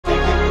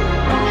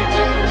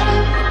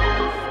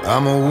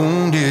I'm a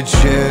wounded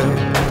shell,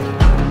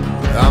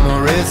 I'm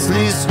a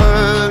restless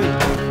hurt.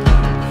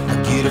 I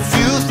get a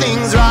few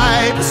things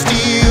right, but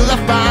still I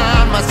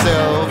find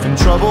myself in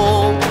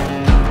trouble.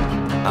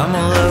 I'm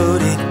a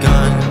loaded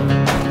gun,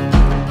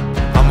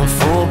 I'm a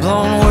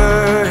full-blown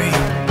worry.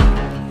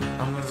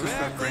 Let's just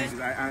start praying,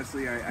 because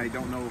honestly, I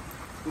don't know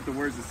what the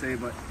words to say,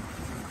 but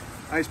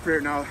I just pray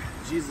now.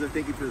 Jesus, I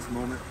thank you for this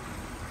moment.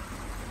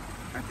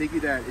 I thank you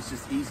that it's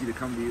just easy to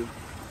come to you,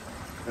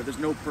 that there's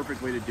no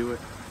perfect way to do it,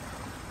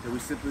 that we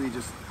simply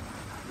just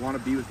want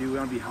to be with you, we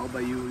want to be held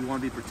by you, we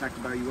want to be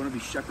protected by you, we want to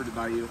be shepherded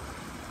by you.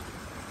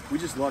 We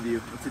just love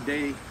you. And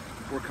today,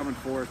 we're coming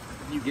forth.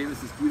 You gave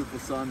us this beautiful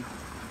sun,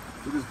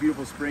 with this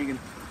beautiful spring, and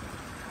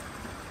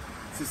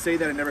to say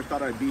that I never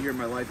thought I'd be here in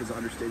my life is an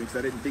understatement, because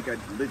I didn't think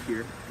I'd live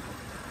here.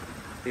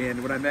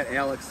 And when I met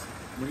Alex,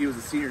 when he was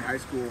a senior in high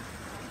school,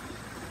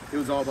 it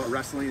was all about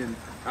wrestling, and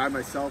I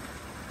myself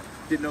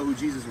didn't know who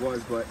Jesus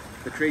was, but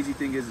the crazy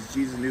thing is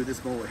Jesus knew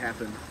this moment would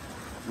happen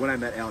when I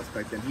met Alex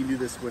back then. He knew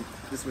this would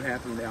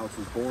happen when Alex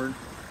was born,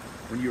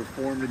 when you were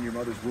formed in your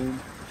mother's womb,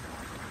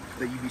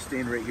 that you'd be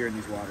staying right here in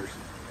these waters.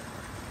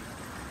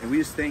 And we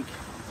just thank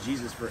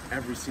Jesus for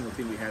every single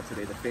thing we have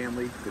today, the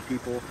family, the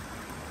people,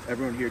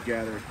 everyone here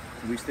gathered.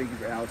 And we just thank you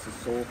for Alex's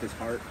soul, his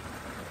heart.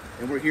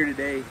 And we're here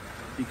today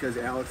because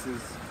Alex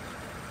is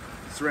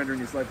surrendering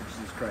his life to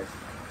Jesus Christ.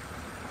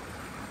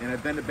 And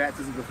I've been to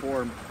baptisms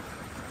before.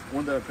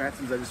 One of the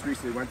baptisms I just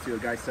recently went to, a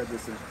guy said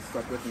this and it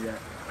stuck with me, that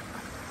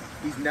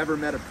he's never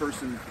met a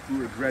person who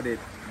regretted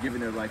giving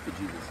their life to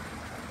Jesus.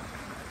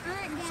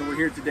 So we're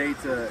here today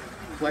to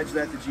pledge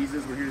that to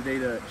Jesus. We're here today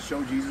to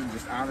show Jesus and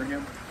just honor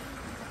him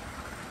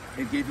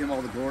and give him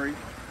all the glory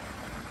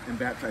and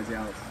baptize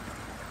Alex.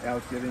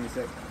 Alex, do you have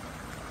anything to say?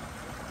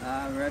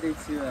 I'm ready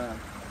to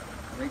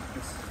make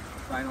this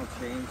final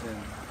change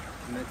and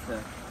commit to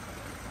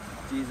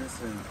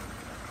Jesus and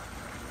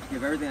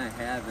give everything I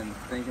have and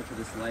thank him for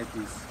this life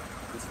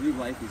this new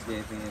life he's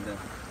gave me, and to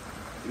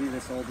leave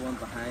this old one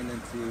behind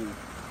and to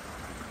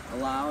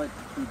allow it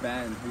through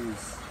Ben,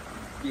 who's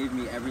gave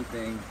me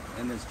everything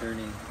in this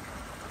journey.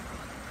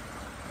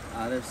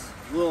 There's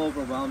a little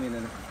overwhelming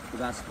in the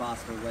best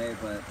possible way,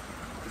 but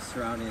just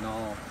surrounding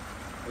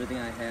everything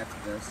I have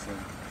to this, and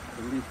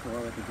to leave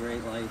forward with a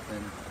great life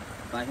and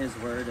by his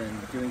word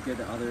and doing good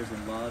to others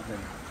in love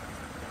and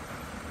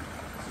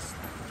just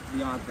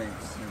beyond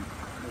things. And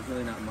there's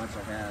really not much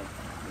I have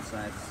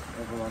besides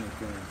overwhelming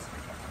feelings.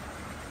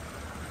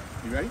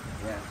 You ready?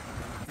 Yeah.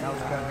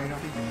 Alex Pellegrino,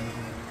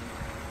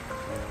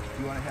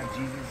 you want to have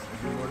Jesus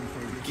as your Lord and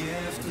Savior?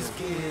 Gift is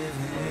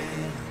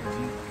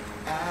given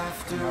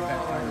after all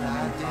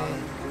I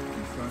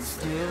did,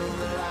 still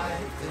the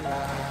life that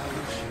I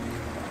would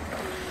choose.